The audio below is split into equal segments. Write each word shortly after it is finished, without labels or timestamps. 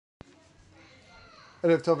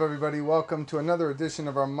Erev Tov, everybody. Welcome to another edition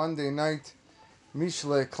of our Monday night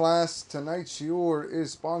Mishle class. Tonight's shiur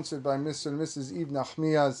is sponsored by Mr. and Mrs. Eve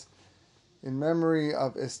Nachmias in memory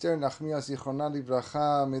of Esther Nachmias Zichronah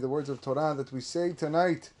Livracha. May the words of Torah that we say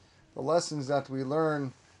tonight, the lessons that we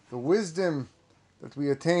learn, the wisdom that we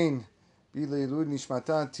attain, be leilud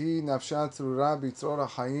nishmata ti nafshat tzrura b'tzor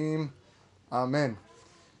ha'chaim. Amen.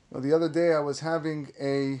 The other day I was having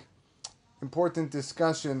a important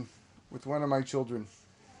discussion with one of my children.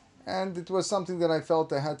 And it was something that I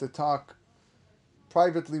felt I had to talk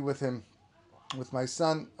privately with him, with my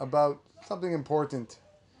son, about something important.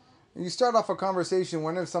 And you start off a conversation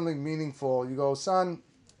when it's something meaningful. You go, son,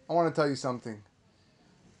 I want to tell you something.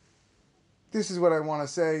 This is what I want to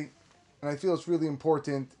say, and I feel it's really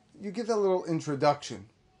important. You give that little introduction.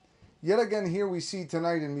 Yet again, here we see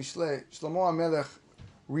tonight in Mishle, Shlomo HaMelech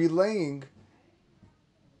relaying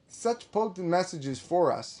such potent messages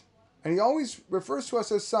for us. And he always refers to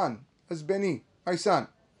us as son, as Beni, my son.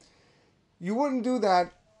 You wouldn't do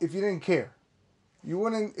that if you didn't care. You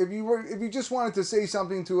wouldn't, if you just wanted to say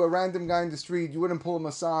something to a random guy in the street, you wouldn't pull him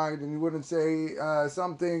aside and you wouldn't say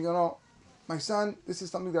something, my son, this is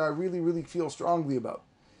something that I really, really feel strongly about.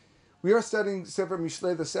 We are studying Sefer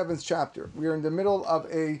Mishle, the 7th chapter. We are in the middle of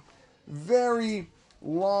a very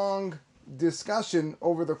long discussion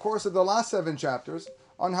over the course of the last 7 chapters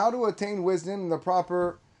on how to attain wisdom and the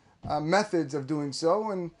proper methods of doing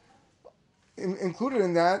so, and included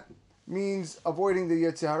in that means avoiding the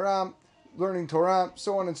Yetzer Hara, learning Torah,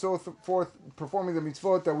 so on and so forth, performing the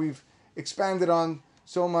mitzvot that we've expanded on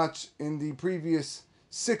so much in the previous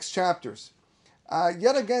 6 chapters.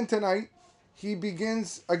 Yet again tonight, he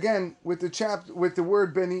begins again with the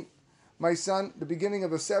word Beni, my son, the beginning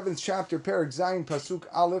of the 7th chapter, Perek Zayin, Pasuk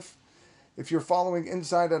Aleph. If you're following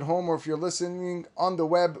inside at home or if you're listening on the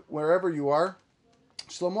web, wherever you are,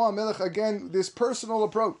 Shlomo HaMelech, again, this personal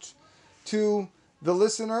approach to the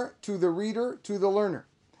listener, to the reader, to the learner.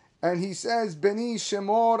 And he says, Beni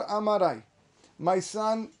Shemor Amarai, my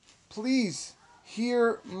son, please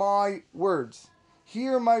hear my words.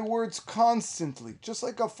 Hear my words constantly, just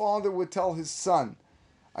like a father would tell his son.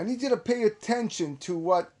 I need you to pay attention to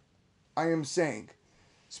what I am saying.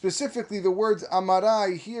 Specifically, the words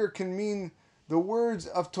Amarai here can mean the words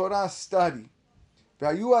of Torah study. These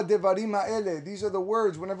are the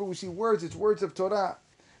words. Whenever we see words, it's words of Torah.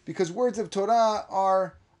 Because words of Torah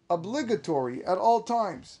are obligatory at all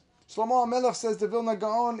times. Shlomo HaMelech says the Vilna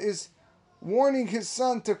Gaon is warning his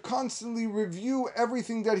son to constantly review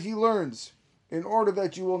everything that he learns in order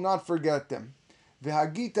that you will not forget them.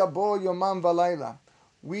 V'hagita bo yomam v'layla.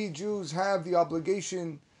 We Jews have the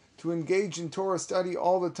obligation to engage in Torah study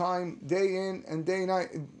all the time, day in and day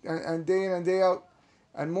out,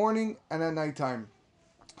 at morning and at nighttime.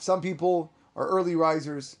 Some people are early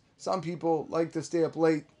risers. Some people like to stay up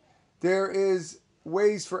late. There is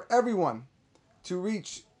ways for everyone to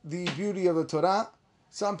reach the beauty of the Torah.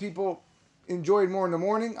 Some people enjoy it more in the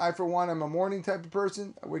morning. I, for one, am a morning type of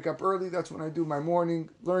person. I wake up early. That's when I do my morning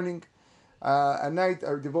learning. At night,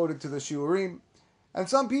 I devote it to the shiurim. And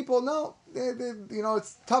some people, no,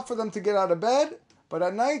 it's tough for them to get out of bed. But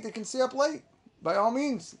at night, they can stay up late. By all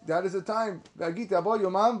means, that is the time.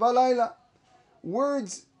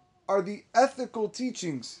 Words are the ethical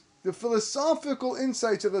teachings, the philosophical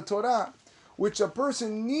insights of the Torah, which a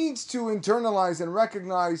person needs to internalize and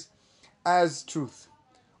recognize as truth.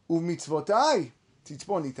 U'mitzvotai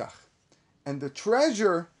titzponitach. And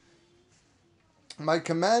treasure my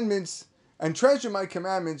commandments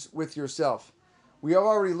with yourself. We have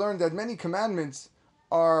already learned that many commandments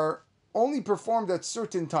are only performed at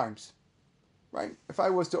certain times. Right? If I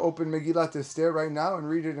was to open Megillat Esther right now and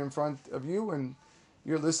read it in front of you and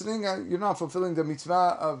you're listening, you're not fulfilling the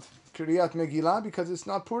mitzvah of Kriyat Megillah because it's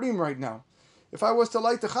not Purim right now. If I was to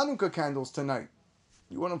light the Chanukah candles tonight,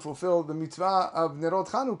 you wouldn't fulfill the mitzvah of Nerot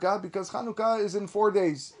Chanukah because Chanukah is in 4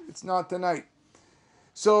 days. It's not tonight.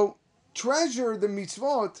 So treasure the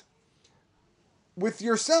mitzvot with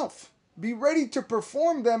yourself. Be ready to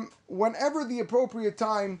perform them whenever the appropriate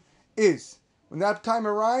time is. When that time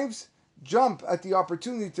arrives, jump at the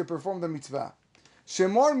opportunity to perform the mitzvah.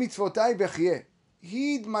 Shemor mitzvotai bechyeh.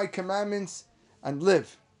 Heed my commandments and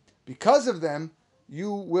live. Because of them,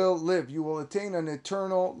 you will live. You will attain an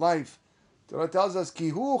eternal life. Torah tells us, Ki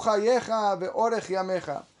hu chayecha ve'orech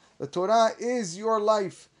yamecha. The Torah is your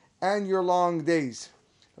life and your long days.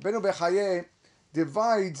 Rabbeinu Bechayeh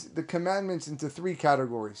divides the commandments into 3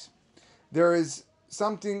 categories. There is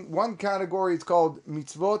one category, it's called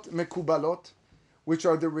mitzvot mekubalot, which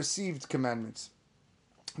are the received commandments.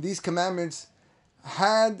 These commandments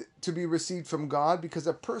had to be received from God because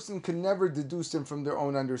a person can never deduce them from their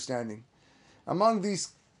own understanding. Among these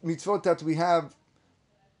mitzvot that we have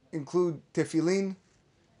include tefillin,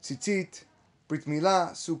 tzitzit, brit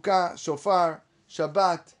milah, sukkah, shofar,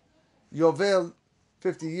 Shabbat, Yovel,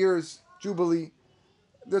 50 years, Jubilee.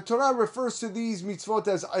 The Torah refers to these mitzvot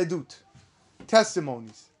as edut,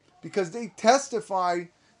 testimonies, because they testify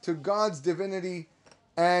to God's divinity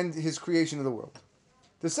and His creation of the world.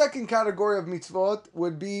 The second category of mitzvot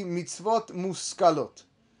would be mitzvot muskalot,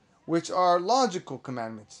 which are logical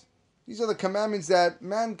commandments. These are the commandments that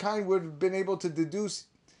mankind would have been able to deduce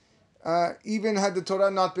even had the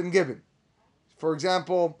Torah not been given. For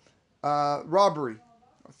example, robbery,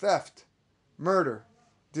 theft, murder,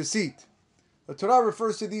 deceit. The Torah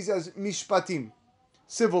refers to these as mishpatim,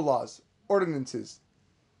 civil laws, ordinances.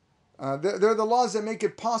 They're the laws that make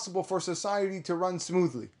it possible for society to run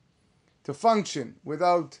smoothly, to function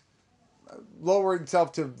without lowering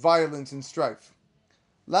itself to violence and strife.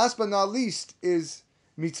 Last but not least is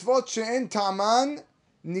mitzvot she'en ta'aman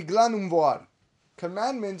niglan umvoar,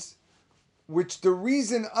 commandments which the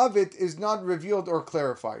reason of it is not revealed or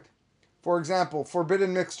clarified. For example,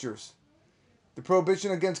 forbidden mixtures, the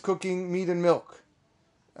prohibition against cooking meat and milk,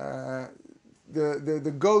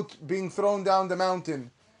 the goat being thrown down the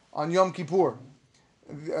mountain on Yom Kippur,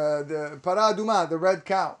 the para aduma, the red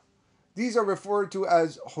cow. These are referred to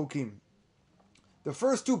as hukim. The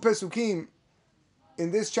first two pesukim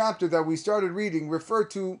in this chapter that we started reading refer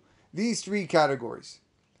to these three categories.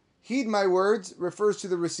 Heed my words refers to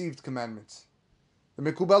the received commandments. The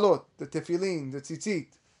mekubalot, the tefillin, the tzitzit.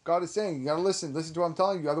 God is saying, you got to listen to what I'm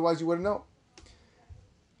telling you, otherwise you wouldn't know.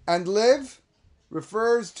 And live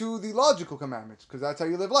refers to the logical commandments, because that's how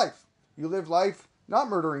you live life. You live life not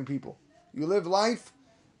murdering people. You live life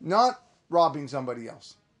not robbing somebody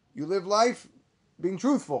else. You live life being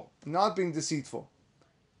truthful, not being deceitful.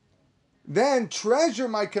 Then treasure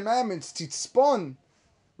my commandments. Titzpon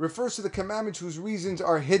refers to the commandments whose reasons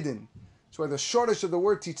are hidden. That's why the shortish of the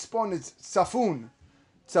word titzpon is tzafun.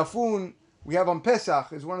 Tzafun, we have on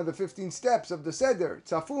Pesach, is one of the 15 steps of the Seder.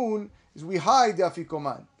 Tzafun is we hide the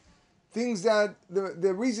afikoman. Things that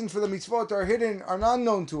the reason for the mitzvot are hidden are not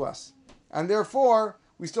known to us. And therefore,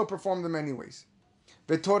 we still perform them anyways.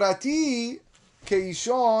 V'torati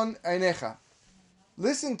keishon einecha.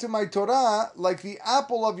 Listen to my Torah like the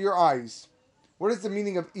apple of your eyes. What is the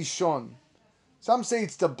meaning of ishon? Some say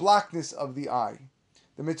it's the blackness of the eye.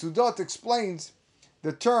 The Mitzudot explains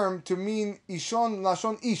the term to mean ishon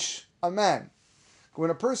lashon ish, a man. When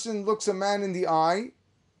a person looks a man in the eye,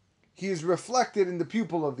 he is reflected in the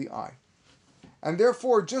pupil of the eye. And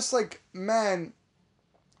therefore, just like man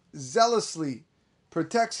zealously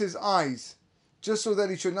protects his eyes just so that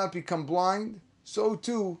he should not become blind, so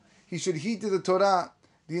too he should heed to the Torah,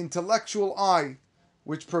 the intellectual eye,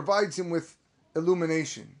 which provides him with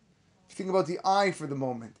illumination. If you think about the eye for the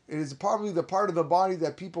moment, it is probably the part of the body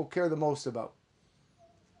that people care the most about.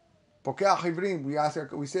 We say,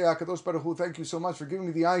 HaKadosh Baruch Hu, thank you so much for giving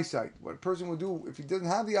me the eyesight. What a person would do if he doesn't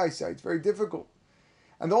have the eyesight, it's very difficult.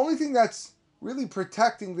 And the only thing that's really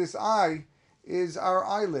protecting this eye is our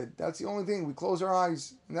eyelid. That's the only thing. We close our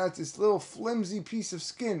eyes, and that's this little flimsy piece of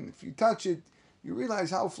skin. If you touch it, you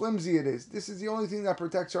realize how flimsy it is. This is the only thing that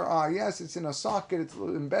protects our eye. Yes, it's in a socket, it's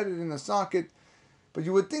embedded in a socket, but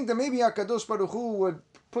you would think that maybe HaKadosh Baruch Hu would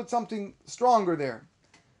put something stronger there.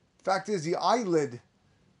 The fact is, the eyelid,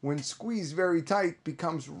 when squeezed very tight,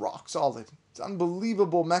 becomes rock solid. It's an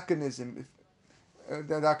unbelievable mechanism that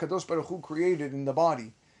HaKadosh Baruch Hu created in the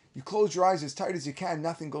body. You close your eyes as tight as you can,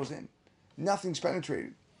 nothing goes in. Nothing's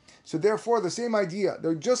penetrated. So therefore, the same idea.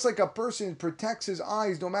 They're just like a person protects his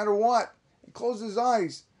eyes no matter what. He closes his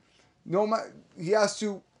eyes. He has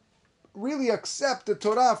to really accept the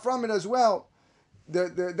Torah from it as well.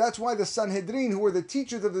 That's why the Sanhedrin, who were the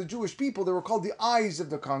teachers of the Jewish people, they were called the eyes of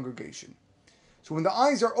the congregation. So when the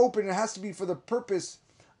eyes are open, it has to be for the purpose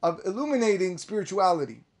of illuminating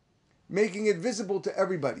spirituality, making it visible to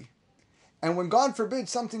everybody. And when God forbid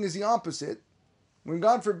something is the opposite, when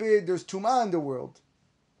God forbid there's tumah in the world,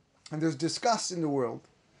 and there's disgust in the world,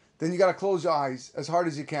 then you got to close your eyes as hard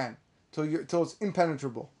as you can till it's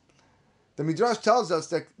impenetrable. The Midrash tells us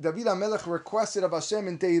that David HaMelech requested of Hashem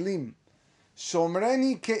in Tehillim,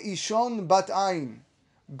 Shomreni ke'ishon bat ayin,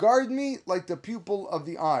 guard me like the pupil of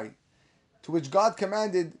the eye. To which God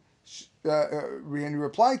commanded, and he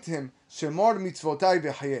replied to him, Shemor mitzvotai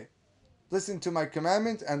v'chayeh. Listen to my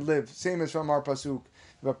commandment and live. Same as from our pasuk.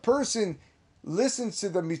 If a person listens to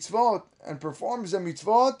the mitzvot and performs the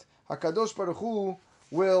mitzvot, HaKadosh Baruch Hu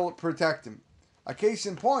will protect him. A case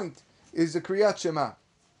in point is the Kriyat Shema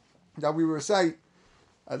that we recite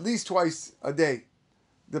at least twice a day.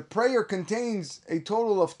 The prayer contains a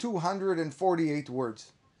total of 248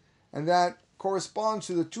 words. And that corresponds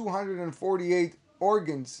to the 248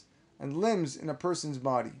 organs and limbs in a person's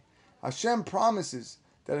body. Hashem promises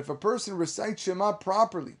that if a person recites Shema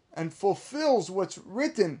properly and fulfills what's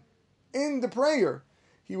written in the prayer,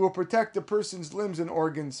 He will protect the person's limbs and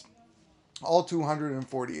organs, all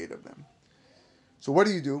 248 of them. So what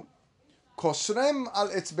do? Koshrem al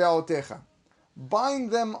etzbeotecha.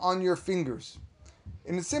 Bind them on your fingers.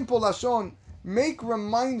 In a simple lashon, make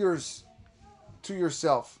reminders to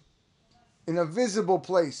yourself in a visible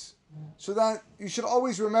place so that you should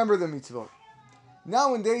always remember the mitzvot.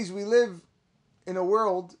 Nowadays we live in a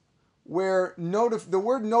world where the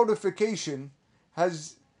word notification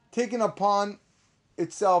has taken upon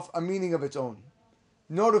itself a meaning of its own.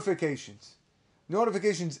 Notifications.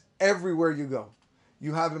 Notifications everywhere you go.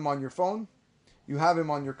 You have them on your phone. You have them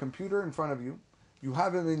on your computer in front of you. You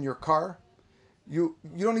have them in your car. You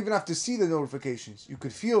don't even have to see the notifications. You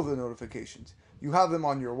could feel the notifications. You have them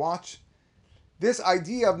on your watch. This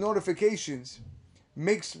idea of notifications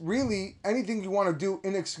makes really anything you want to do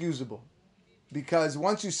inexcusable. Because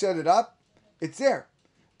once you set it up, it's there.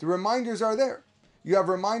 The reminders are there. You have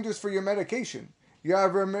reminders for your medication. You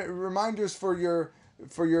have reminders for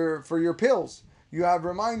your pills. You have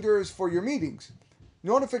reminders for your meetings.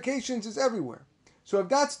 Notifications is everywhere. So if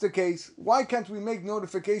that's the case, why can't we make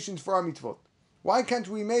notifications for our mitzvot? Why can't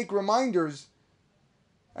we make reminders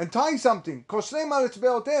and tie something? Koshrem al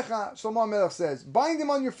etzbeotecha, Shlomo HaMelech says. Bind them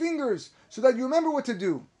on your fingers so that you remember what to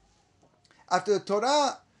do. After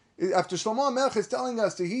Shlomo HaMelech is telling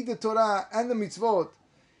us to heed the Torah and the mitzvot,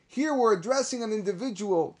 here we're addressing an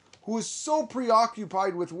individual who is so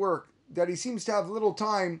preoccupied with work that he seems to have little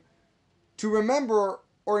time to remember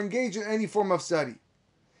or engage in any form of study.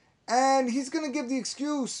 And he's going to give the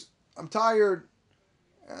excuse, I'm tired,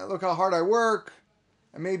 look how hard I work,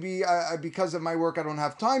 and maybe because of my work I don't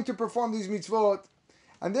have time to perform these mitzvot.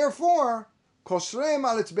 And therefore, koshrem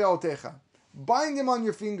al etzbeotecha, bind them on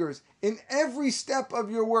your fingers in every step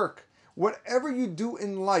of your work. Whatever you do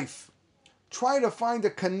in life, try to find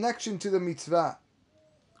a connection to the mitzvah.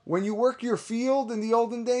 When you work your field in the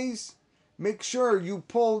olden days, make sure you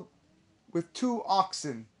pull with 2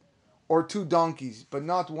 oxen or 2 donkeys, but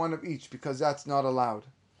not one of each, because that's not allowed.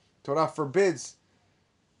 Torah forbids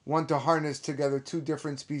one to harness together 2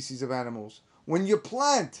 different species of animals. When you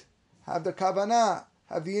plant, have the kavanah,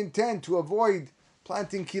 have the intent to avoid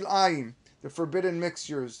planting kilayim, the forbidden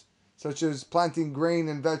mixtures, such as planting grain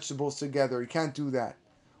and vegetables together. You can't do that.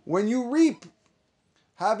 When you reap,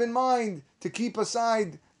 have in mind to keep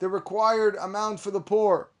aside the required amount for the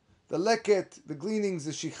poor. The leket, the gleanings,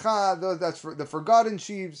 the shicha, that's for the forgotten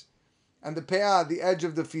sheaves, and the peah, the edge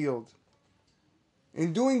of the field.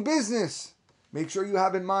 In doing business, make sure you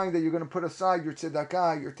have in mind that you're going to put aside your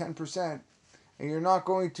tzedakah, your 10%, and you're not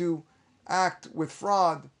going to act with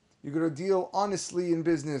fraud. You're going to deal honestly in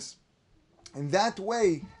business. And that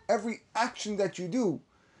way, every action that you do,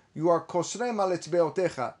 you are koshrem al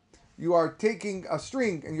etzbeotecha. You are taking a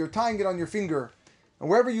string and you're tying it on your finger. And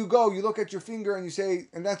wherever you go, you look at your finger and you say,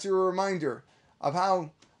 and that's your reminder of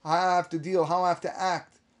how I have to deal, how I have to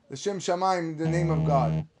act. The Shem Shamayim, the name of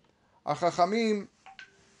God. Our Chachamim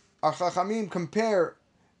compare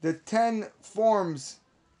the 10 forms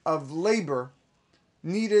of labor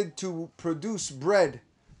needed to produce bread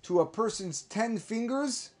to a person's 10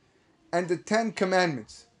 fingers and the 10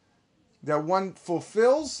 commandments that one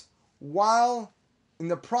fulfills while in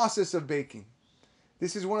the process of baking.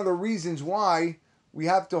 This is one of the reasons why we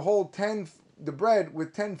have to hold the bread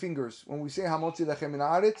with 10 fingers. When we say Hamotzi Lechem Min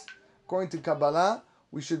Haaretz, according to Kabbalah,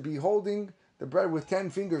 we should be holding the bread with 10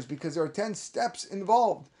 fingers because there are 10 steps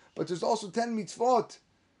involved. But there's also 10 mitzvot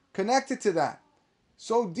connected to that.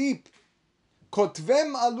 So deep.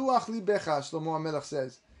 Kotvem aluach libecha, Shlomo HaMelech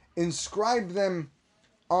says. Inscribe them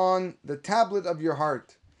on the tablet of your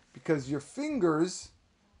heart. Because your fingers,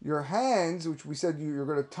 your hands, which we said you're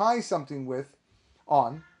going to tie something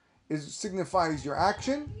on, signifies your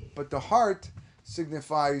action, but the heart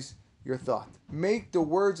signifies your thought. Make the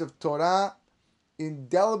words of Torah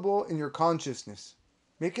indelible in your consciousness.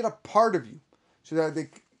 Make it a part of you, so that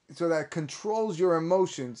it controls your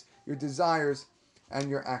emotions, your desires, and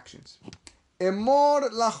your actions. Emor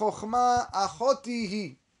lachochma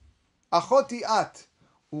achoti at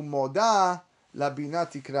umoda labina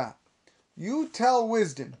tikra. You tell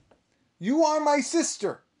wisdom, you are my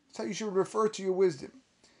sister. That's how you should refer to your wisdom.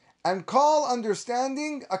 And call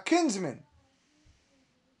understanding a kinsman.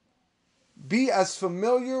 Be as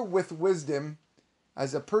familiar with wisdom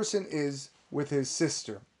as a person is with his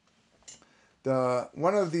sister.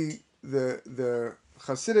 One of the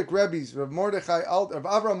Hasidic Rebbes, Rav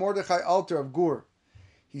Avram Mordechai Alter of Gur,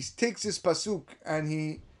 he takes this pasuk and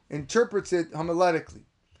he interprets it homiletically.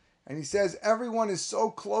 And he says, everyone is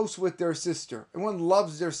so close with their sister. Everyone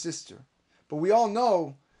loves their sister. But we all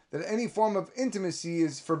know that any form of intimacy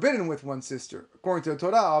is forbidden with one's sister, according to the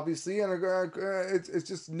Torah, obviously, and it's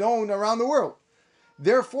just known around the world.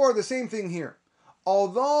 Therefore, the same thing here.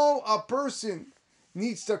 Although a person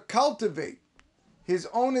needs to cultivate his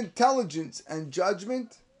own intelligence and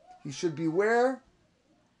judgment, he should beware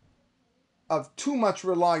of too much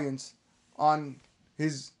reliance on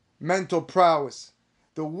his mental prowess.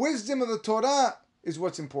 The wisdom of the Torah is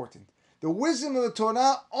what's important. The wisdom of the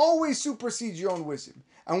Torah always supersedes your own wisdom.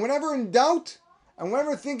 And whenever in doubt, and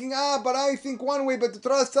whenever thinking, but I think one way, but the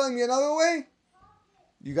Torah is telling me another way,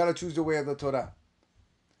 you got to choose the way of the Torah.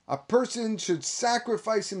 A person should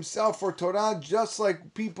sacrifice himself for Torah just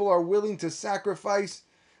like people are willing to sacrifice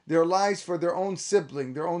their lives for their own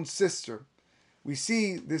sibling, their own sister. We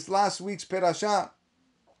see this last week's Perashah,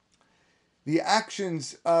 the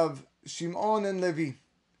actions of Shimon and Levi,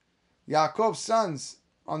 Yaakov's sons,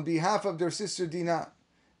 on behalf of their sister Dinah.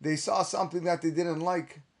 They saw something that they didn't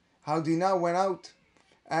like, how Dinah went out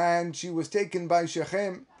and she was taken by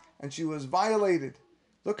Shechem and she was violated.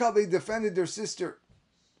 Look how they defended their sister.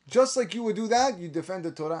 Just like you would do that, you defend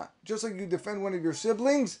the Torah. Just like you defend one of your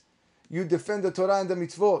siblings, you defend the Torah and the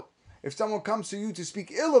mitzvot. If someone comes to you to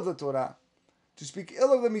speak ill of the Torah, to speak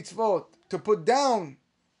ill of the mitzvot, to put down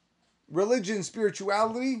religion,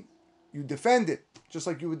 spirituality, you defend it, just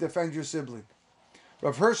like you would defend your sibling.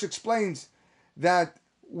 Rav Hirsch explains that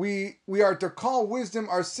we are to call wisdom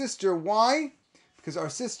our sister. Why? Because our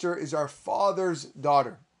sister is our father's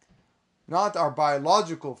daughter. Not our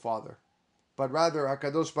biological father, but rather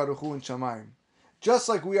HaKadosh Baruch Hu in Shamayim. Just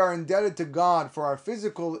like we are indebted to God for our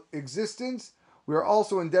physical existence, we are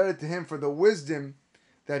also indebted to Him for the wisdom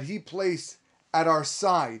that He placed at our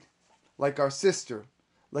side, like our sister,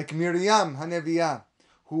 like Miriam Haneviyah,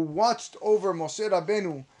 who watched over Moshe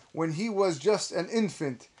Rabbeinu when he was just an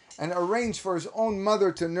infant and arranged for his own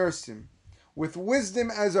mother to nurse him. With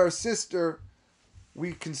wisdom as our sister,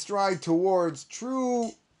 we can stride towards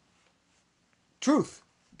truth,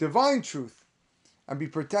 divine truth, and be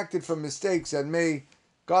protected from mistakes that may,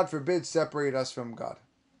 God forbid, separate us from God.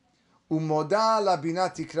 Umoda la bina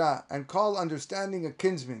tikra, and call understanding a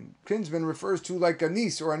kinsman. Kinsman refers to like a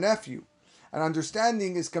niece or a nephew. And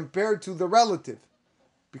understanding is compared to the relative,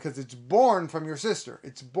 because it's born from your sister.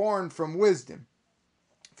 It's born from wisdom.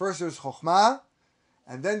 First there's chokhmah,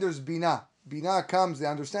 and then there's bina. Bina comes, the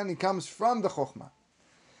understanding comes from the chokhmah.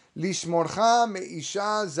 Lishmorcha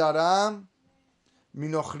meisha zara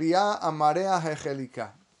minochriya amarea hechelika.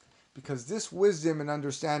 Because this wisdom and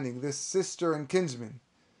understanding, this sister and kinsman,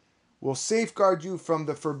 will safeguard you from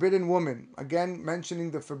the forbidden woman. Again, mentioning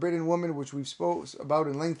the forbidden woman, which we've spoke about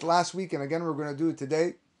in length last week, and again we're going to do it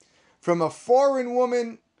today. From a foreign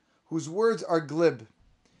woman whose words are glib.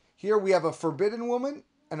 Here we have a forbidden woman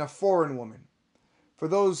and a foreign woman. For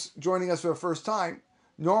those joining us for the first time,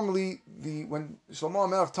 normally when Shlomo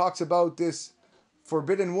HaMelech talks about this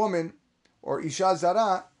forbidden woman or Isha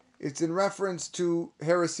Zara, it's in reference to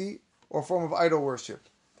heresy or form of idol worship.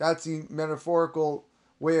 That's the metaphorical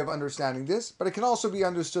way of understanding this, but it can also be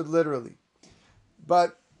understood literally.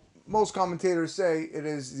 But most commentators say it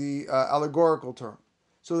is the allegorical term.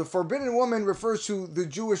 So the forbidden woman refers to the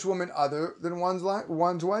Jewish woman other than one's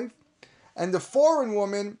wife, and the foreign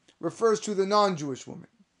woman refers to the non-Jewish woman.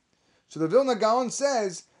 So the Vilna Gaon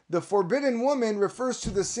says the forbidden woman refers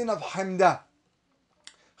to the sin of chemda.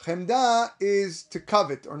 Chemda is to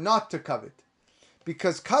covet or not to covet,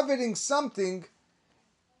 because coveting something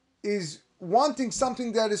is wanting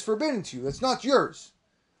something that is forbidden to you, that's not yours.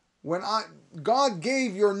 When God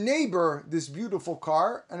gave your neighbor this beautiful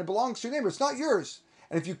car, and it belongs to your neighbor, it's not yours.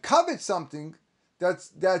 And if you covet something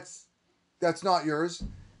that's not yours,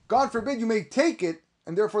 God forbid you may take it,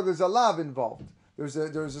 and therefore there's a lav involved. There's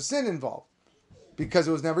a sin involved, because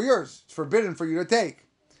it was never yours. It's forbidden for you to take.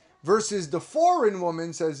 Versus the foreign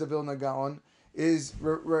woman, says the Vilna Gaon, is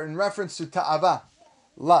in reference to ta'ava,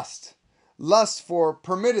 lust for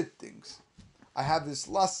permitted things. I have this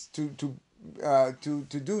lust to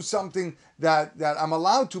do something that I'm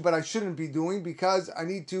allowed to, but I shouldn't be doing because I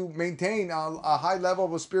need to maintain a high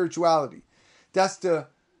level of spirituality. That's the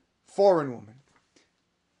foreign woman.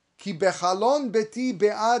 Ki bechalon beti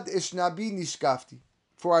be'ad eshnabi nishkafti.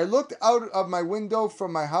 For I looked out of my window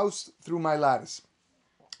from my house through my lattice.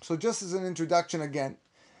 So just as an introduction again,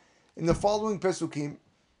 in the following Pesukim,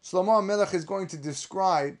 Shlomo HaMelech is going to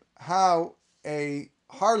describe how a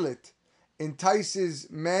harlot entices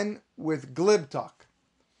men with glib talk.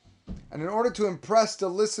 And in order to impress the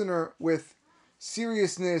listener with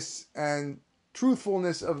seriousness and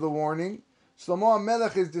truthfulness of the warning, Shlomo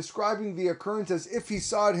HaMelech is describing the occurrence as if he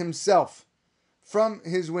saw it himself from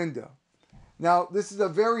his window. Now, this is a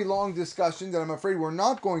very long discussion that I'm afraid we're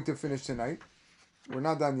not going to finish tonight. We're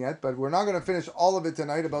not done yet, but we're not going to finish all of it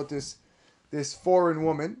tonight about this foreign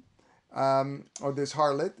woman, or this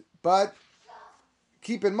harlot. But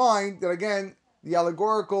keep in mind that, again, the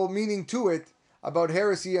allegorical meaning to it about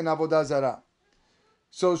heresy and Avodah Zarah.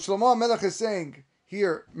 So Shlomo HaMelech is saying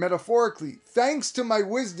here, metaphorically, thanks to my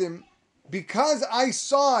wisdom, because I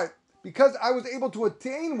saw it, because I was able to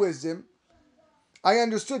attain wisdom, I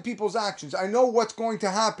understood people's actions. I know what's going to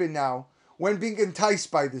happen now when being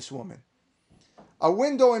enticed by this woman. A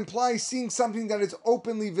window implies seeing something that is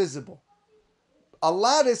openly visible. A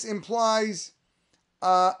lattice implies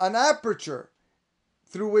an aperture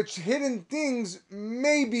through which hidden things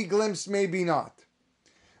may be glimpsed, maybe not.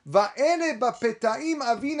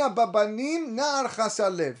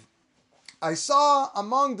 I saw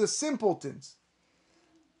among the simpletons,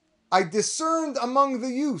 I discerned among the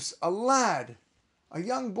youths a lad, a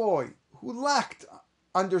young boy who lacked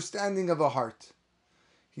understanding of a heart.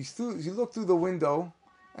 He looked through the window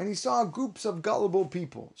and he saw groups of gullible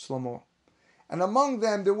people, Shlomo. And among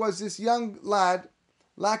them there was this young lad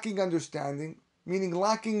lacking understanding, meaning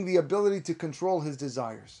lacking the ability to control his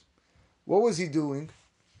desires. What was he doing?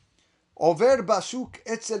 Over bashuk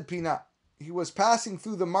etzel pina. He was passing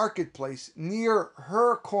through the marketplace near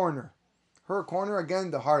her corner. Her corner, again,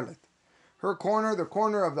 the harlot. Her corner, the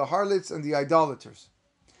corner of the harlots and the idolaters.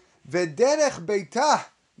 Vederech beitah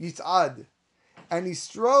yitzad. And he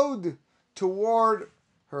strode toward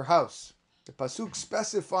her house. The pasuk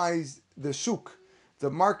specifies the shuk, the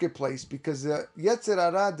marketplace, because the Yetzer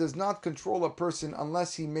Hara does not control a person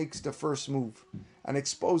unless he makes the first move and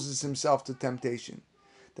exposes himself to temptation.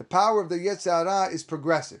 The power of the Yetzer Hara is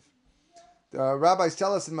progressive. The rabbis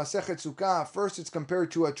tell us in Masechet Sukkah, first it's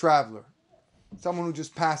compared to a traveler, someone who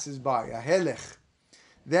just passes by, a helech.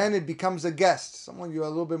 Then it becomes a guest, someone you're a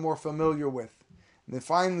little bit more familiar with. And then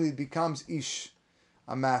finally it becomes ish,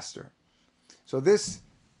 a master. So this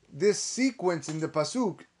sequence in the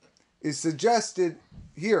pasuk is suggested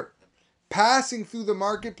here. Passing through the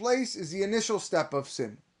marketplace is the initial step of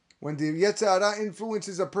sin. When the Yetzer Hara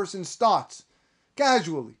influences a person's thoughts,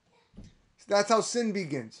 casually. That's how sin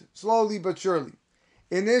begins, slowly but surely.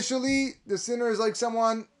 Initially, the sinner is like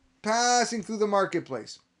someone passing through the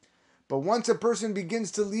marketplace. But once a person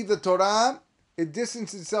begins to leave the Torah, it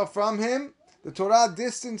distances itself from him. The Torah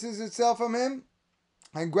distances itself from him.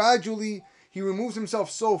 And gradually, he removes himself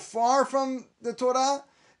so far from the Torah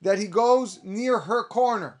that he goes near her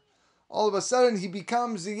corner. All of a sudden, he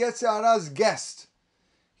becomes the Yetzer Hara's guest.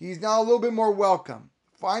 He's now a little bit more welcome.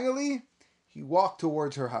 Finally, he walked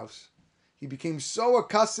towards her house. He became so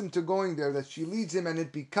accustomed to going there that she leads him and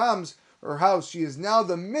it becomes her house. She is now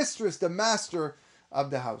the mistress, the master of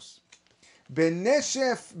the house.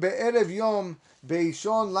 Beneshef be'erev yom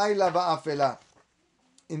be'ishon laila va'afela.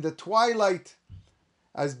 In the twilight,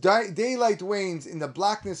 as daylight wanes, in the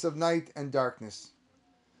blackness of night and darkness.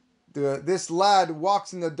 This lad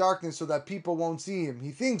walks in the darkness so that people won't see him. He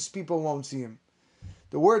thinks people won't see him.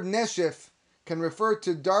 The word neshef can refer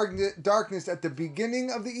to darkness at the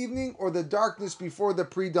beginning of the evening or the darkness before the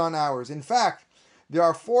pre-dawn hours. In fact, there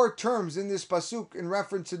are 4 terms in this pasuk in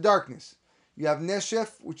reference to darkness. You have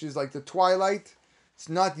neshef, which is like the twilight. It's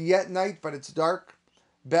not yet night, but it's dark.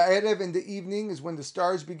 Be'erev, in the evening, is when the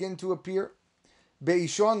stars begin to appear.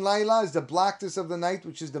 Be'ishon laila is the blackness of the night,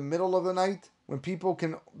 which is the middle of the night, when people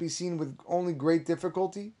can be seen with only great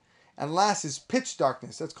difficulty. And last is pitch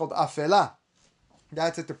darkness. That's called afela.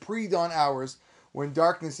 That's at the pre-dawn hours when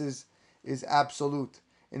darkness is absolute.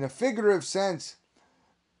 In a figurative sense,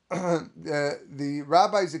 the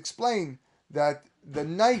rabbis explain that the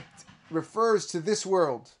night refers to this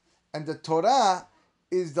world, and the Torah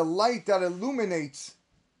is the light that illuminates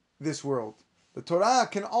this world. The Torah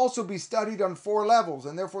can also be studied on 4 levels,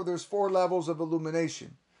 and therefore there's 4 levels of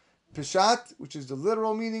illumination. Peshat, which is the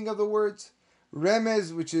literal meaning of the words.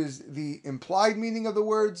 Remez, which is the implied meaning of the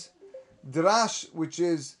words. Drash, which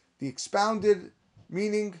is the expounded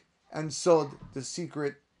meaning, and Sod, the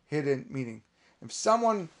secret, hidden meaning. If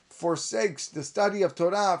someone forsakes the study of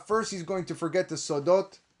Torah, first he's going to forget the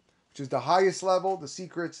Sodot, which is the highest level, the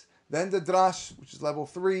secrets, then the Drash, which is level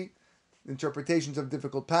 3, the interpretations of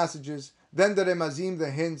difficult passages, then the Remazim,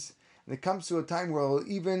 the hints, and it comes to a time where he'll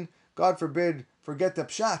even, God forbid, forget the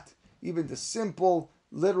Pshat, even the simple,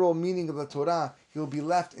 literal meaning of the Torah. He'll be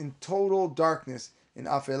left in total darkness, in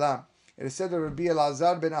Afelah. It is said that Rabbi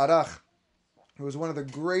Elazar ben Arach, who was one of the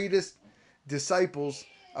greatest disciples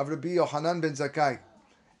of Rabbi Yochanan ben Zakkai.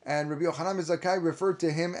 And Rabbi Yochanan ben Zakkai referred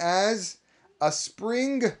to him as a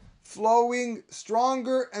spring flowing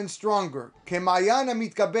stronger and stronger. Kemayana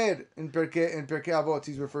mitkaber in Pirkei Avot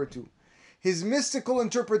he's referred to. His mystical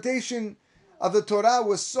interpretation of the Torah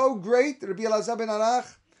was so great, Rabbi Elazar ben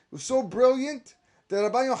Arach was so brilliant, that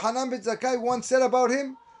Rabbi Yochanan ben Zakkai once said about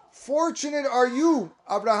him, "Fortunate are you,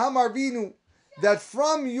 Abraham Avinu, that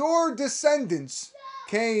from your descendants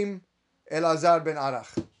came Elazar ben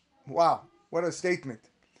Arach." Wow, what a statement.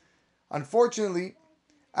 Unfortunately,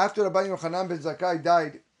 after Rabbi Yochanan ben Zakkai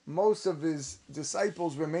died, most of his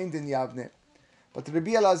disciples remained in Yavne. But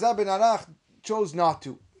Rabbi Elazar ben Arach chose not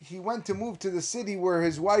to. He went to move to the city where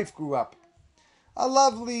his wife grew up. A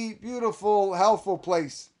lovely, beautiful, healthful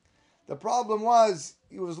place. The problem was,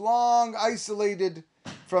 he was long isolated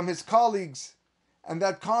from his colleagues, and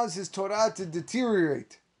that caused his Torah to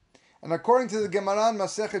deteriorate. And according to the Gemara in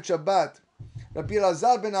Masechet Shabbat, Rabbi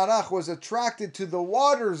Elazar ben Arach was attracted to the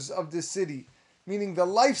waters of the city, meaning the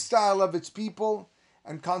lifestyle of its people,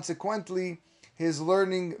 and consequently his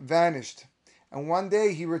learning vanished. And one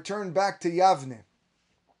day he returned back to Yavne,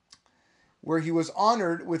 where he was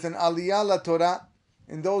honored with an Aliyah la Torah.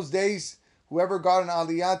 In those days, whoever got an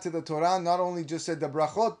Aliyah to the Torah not only just said the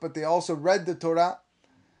brachot, but they also read the Torah.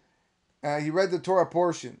 He read the Torah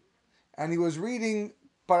portion. And he was reading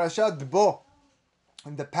Parashat Bo,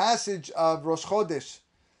 in the passage of Rosh Chodesh.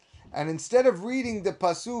 And instead of reading the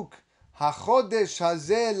pasuk, HaChodesh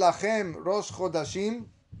hazeh lachem Rosh Chodashim,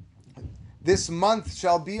 this month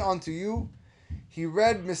shall be unto you, he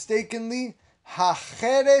read mistakenly,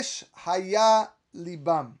 HaCheresh haya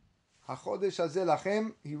libam. HaChodesh hazeh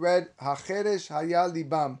lachem, he read, HaCheresh haya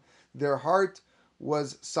libam. Their heart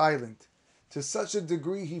was silent. To such a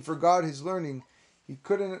degree he forgot his learning, he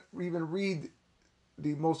couldn't even read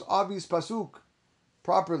the most obvious pasuk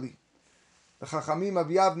properly. The Chachamim of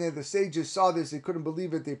Yavne, the sages, saw this, they couldn't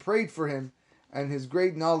believe it, they prayed for him, and his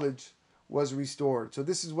great knowledge was restored. So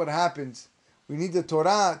this is what happens. We need the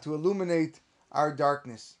Torah to illuminate our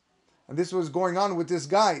darkness. And this was going on with this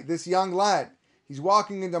guy, this young lad. He's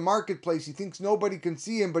walking in the marketplace, he thinks nobody can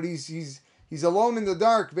see him, but he's alone in the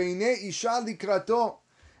dark. Ve'ineh isha likrato.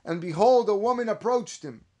 And behold, a woman approached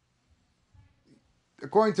him.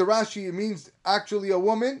 According to Rashi, it means actually a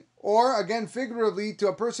woman, or again figuratively to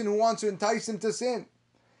a person who wants to entice him to sin.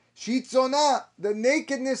 Shitzona, the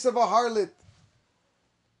nakedness of a harlot.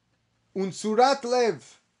 Unsurat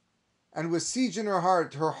lev, and with siege in her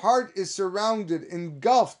heart. Her heart is surrounded,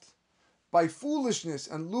 engulfed by foolishness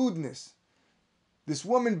and lewdness. This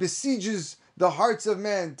woman besieges the hearts of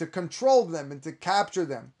men to control them and to capture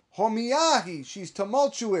them. Homiyahi, she's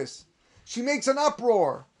tumultuous. She makes an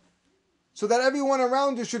uproar so that everyone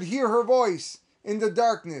around her should hear her voice in the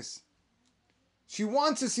darkness. She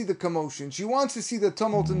wants to see the commotion. She wants to see the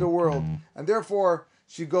tumult in the world. And therefore,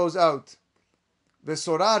 she goes out.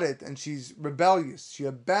 Vesoraret, and she's rebellious. She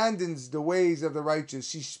abandons the ways of the righteous.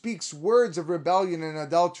 She speaks words of rebellion and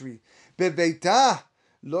adultery. Beveita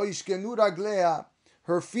lo yishkenu raglea.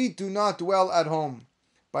 Her feet do not dwell at home.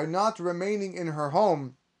 By not remaining in her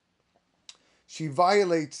home, she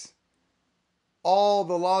violates all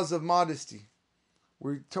the laws of modesty.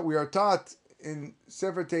 We are taught in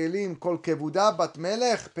Sefer Tehillim, Kol kevuda bat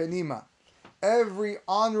melech penima. Every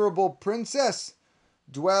honorable princess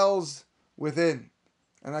dwells within.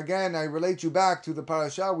 And again, I relate you back to the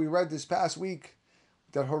parasha we read this past week,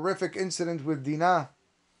 that horrific incident with Dinah,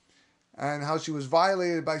 and how she was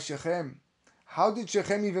violated by Shechem. How did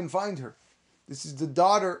Shechem even find her? This is the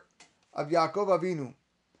daughter of Yaakov Avinu.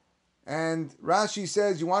 And Rashi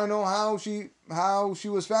says, you want to know how she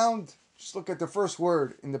was found? Just look at the first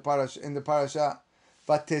word in the parasha.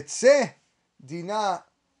 Vatetzeh Dinah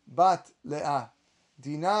bat Leah.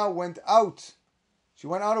 Dinah went out. She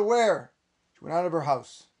went out of where? She went out of her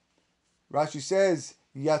house. Rashi says,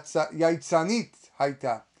 Yaitzanit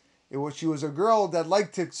haita. She was a girl that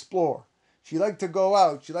liked to explore. She liked to go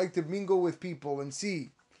out. She liked to mingle with people and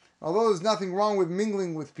see. Although there's nothing wrong with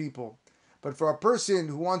mingling with people, but for a person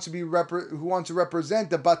who wants to represent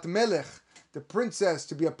the Bat Melech, the princess,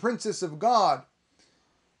 to be a princess of God,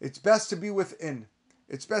 it's best to be within.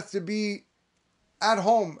 It's best to be at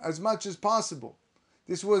home as much as possible.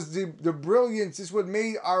 This was the brilliance. This is what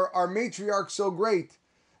made our matriarch so great.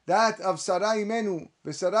 That of Sarai Imenu,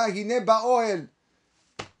 V'Sarai Hine Ba'oel.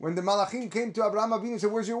 When the Malachim came to Abraham Avinu and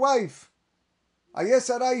said, "Where's your wife?" Ayeh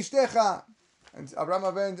Sarai Ishtecha. And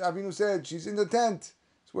Abraham Avinu said, "She's in the tent.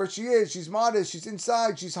 It's where she is. She's modest. She's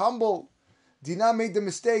inside. She's humble." Dinah made the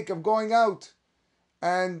mistake of going out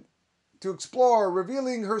and to explore,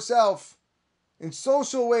 revealing herself in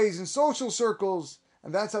social ways, in social circles,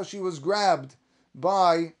 and that's how she was grabbed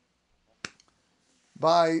by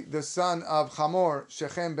the son of Hamor,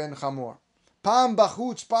 Shechem ben Hamor. Pam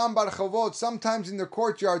bachutz, pam barchavot, sometimes in the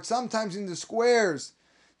courtyard, sometimes in the squares,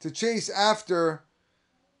 to chase after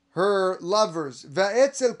her lovers.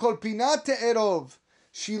 Va'etzel kol pinat te'erov.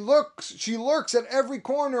 She lurks at every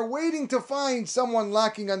corner, waiting to find someone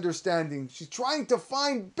lacking understanding. She's trying to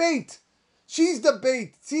find bait. She's the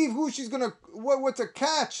bait. See who she's gonna, what's a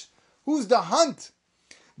catch? Who's the hunt?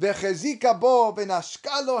 Vechezika bo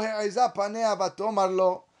v'nashka lo he'eza panea v'tomar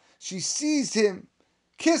lo. She seized him,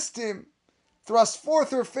 kissed him, thrust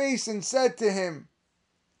forth her face, and said to him,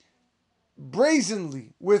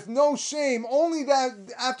 brazenly, with no shame, only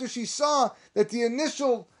that after she saw that the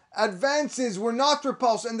initial advances were not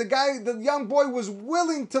repulsed, and the young boy was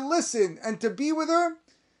willing to listen and to be with her,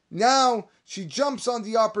 now she jumps on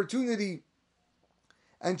the opportunity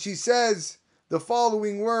and she says the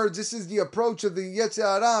following words. This is the approach of the Yetzer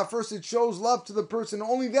Hara. First it shows love to the person,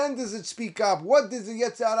 only then does it speak up. What does the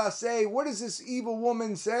Yetzer Hara say? What does this evil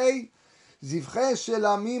woman say? Zivche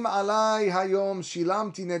shelamim alai hayom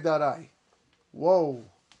shilamti nedarai. Whoa.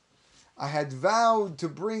 I had vowed to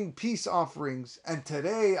bring peace offerings, and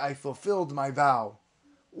today I fulfilled my vow.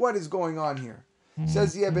 What is going on here?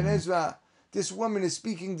 Says the Ibn Ezra, this woman is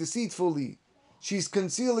speaking deceitfully. She's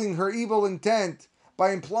concealing her evil intent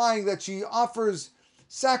by implying that she offers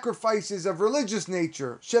sacrifices of religious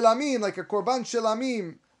nature. Shelamim, like a korban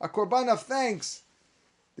shelamim, a korban of thanks.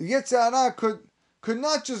 The Yetzer Hara could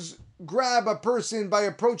not just grab a person by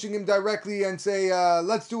approaching him directly and say,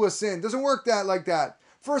 let's do a sin. Doesn't work like that.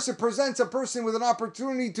 First, it presents a person with an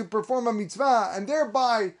opportunity to perform a mitzvah and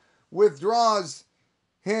thereby withdraws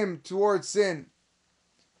him towards sin,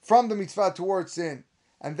 from the mitzvah towards sin.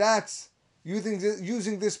 And that's,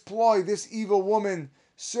 using this ploy, this evil woman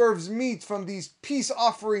serves meat from these peace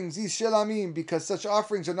offerings, these shelamim, because such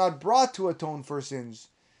offerings are not brought to atone for sins.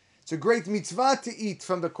 It's a great mitzvah to eat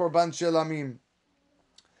from the korban shelamim.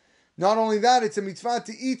 Not only that, it's a mitzvah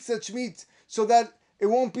to eat such meat so that it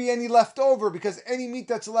won't be any left over, because any meat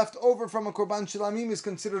that's left over from a korban shelamim is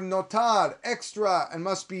considered notar, extra, and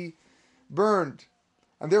must be burned.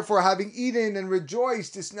 And therefore, having eaten and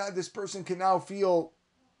rejoiced, this person can now feel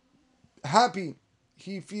happy.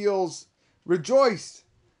 He feels rejoiced,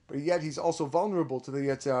 but yet he's also vulnerable to the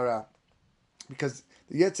Yetzer Hara, because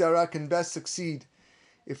the Yetzer Hara can best succeed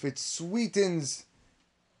if it sweetens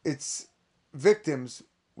its victims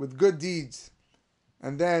with good deeds,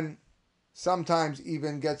 and then sometimes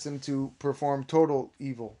even gets them to perform total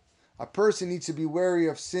evil. A person needs to be wary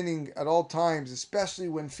of sinning at all times, especially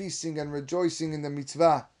when feasting and rejoicing in the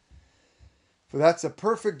mitzvah, for that's a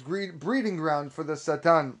perfect breeding ground for the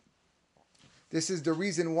Satan. This is the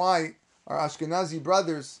reason why our Ashkenazi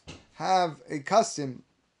brothers have a custom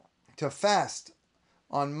to fast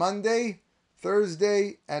on Monday,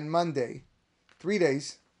 Thursday, and Monday, 3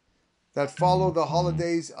 days that follow the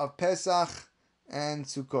holidays of Pesach and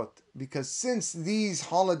Sukkot. Because since these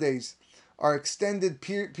holidays are extended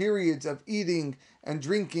periods of eating and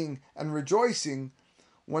drinking and rejoicing,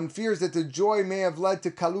 one fears that the joy may have led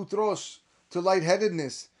to kalut rosh, to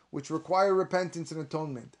lightheadedness, which require repentance and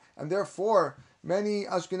atonement. And therefore, many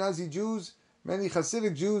Ashkenazi Jews, many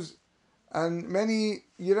Hasidic Jews, and many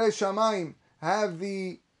Yirei Shamayim have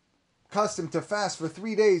the custom to fast for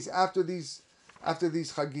 3 days after these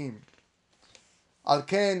Chagim. Al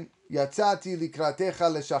ken yatzati likratecha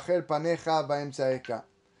leshacher panecha va'emtzaeka.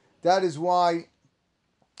 That is why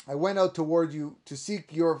I went out toward you to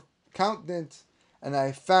seek your countenance, and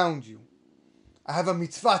I found you. I have a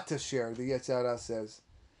mitzvah to share, the Yetzer Hara says.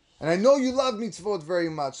 And I know you love mitzvot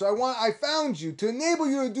very much. So I found you to enable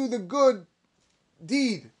you to do the good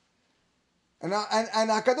deed. And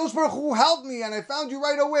HaKadosh Baruch Hu helped me, and I found you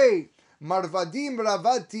right away. Marvadim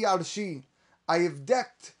ravadti arshi. I have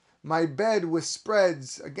decked my bed with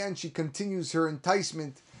spreads. Again, she continues her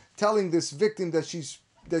enticement, telling this victim that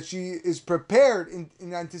she is prepared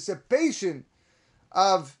in anticipation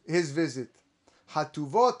of his visit.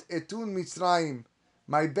 Hatuvot etun Mitzrayim.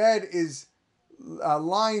 My bed is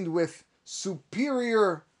lined with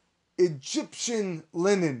superior Egyptian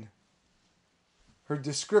linen. Her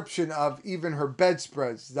description of even her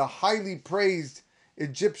bedspreads, the highly praised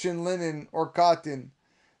Egyptian linen or cotton.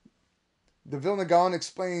 The Vilna Gaon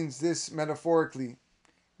explains this metaphorically,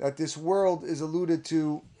 that this world is alluded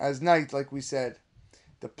to as night, like we said.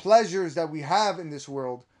 The pleasures that we have in this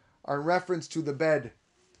world are in reference to the bed.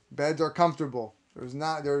 Beds are comfortable.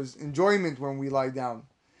 There's enjoyment when we lie down.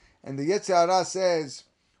 And the Yetzer Hara says,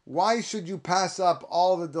 why should you pass up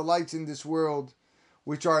all the delights in this world,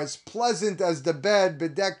 which are as pleasant as the bed,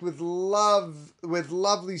 bedecked with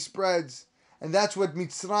lovely spreads? And that's what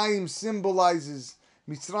Mitzrayim symbolizes.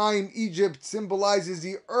 Mitzrayim, Egypt, symbolizes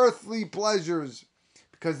the earthly pleasures,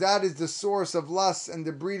 because that is the source of lust and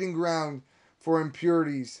the breeding ground for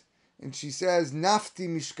impurities. And she says, Nafti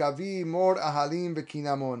mishkavi mor ahalim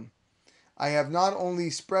v'kinamon. I have not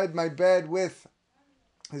only spread my bed with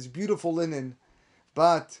his beautiful linen,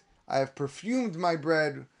 but I have perfumed my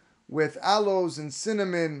bread with aloes and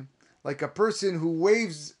cinnamon, like a person who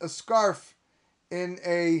waves a scarf in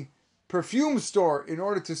a perfume store in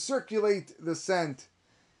order to circulate the scent.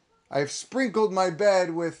 I have sprinkled my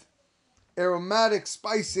bed with aromatic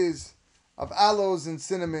spices of aloes and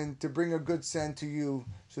cinnamon to bring a good scent to you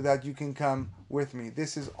so that you can come with me.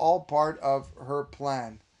 This is all part of her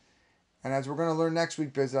plan. And as we're going to learn next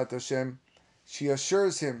week, Bezrat Hashem, she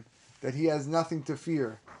assures him that he has nothing to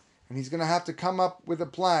fear. And he's going to have to come up with a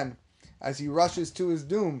plan as he rushes to his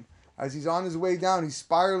doom, as he's on his way down, he's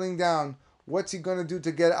spiraling down. What's he going to do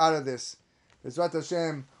to get out of this? Bezrat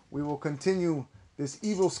Hashem, we will continue this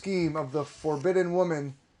evil scheme of the forbidden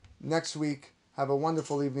woman next week. Have a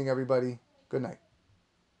wonderful evening, everybody. Good night.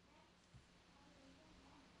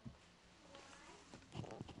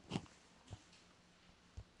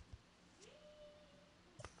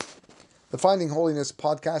 The Finding Holiness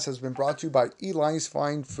podcast has been brought to you by Eli's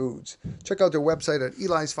Fine Foods. Check out their website at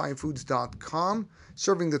elisfinefoods.com,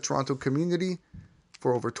 serving the Toronto community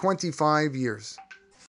for over 25 years.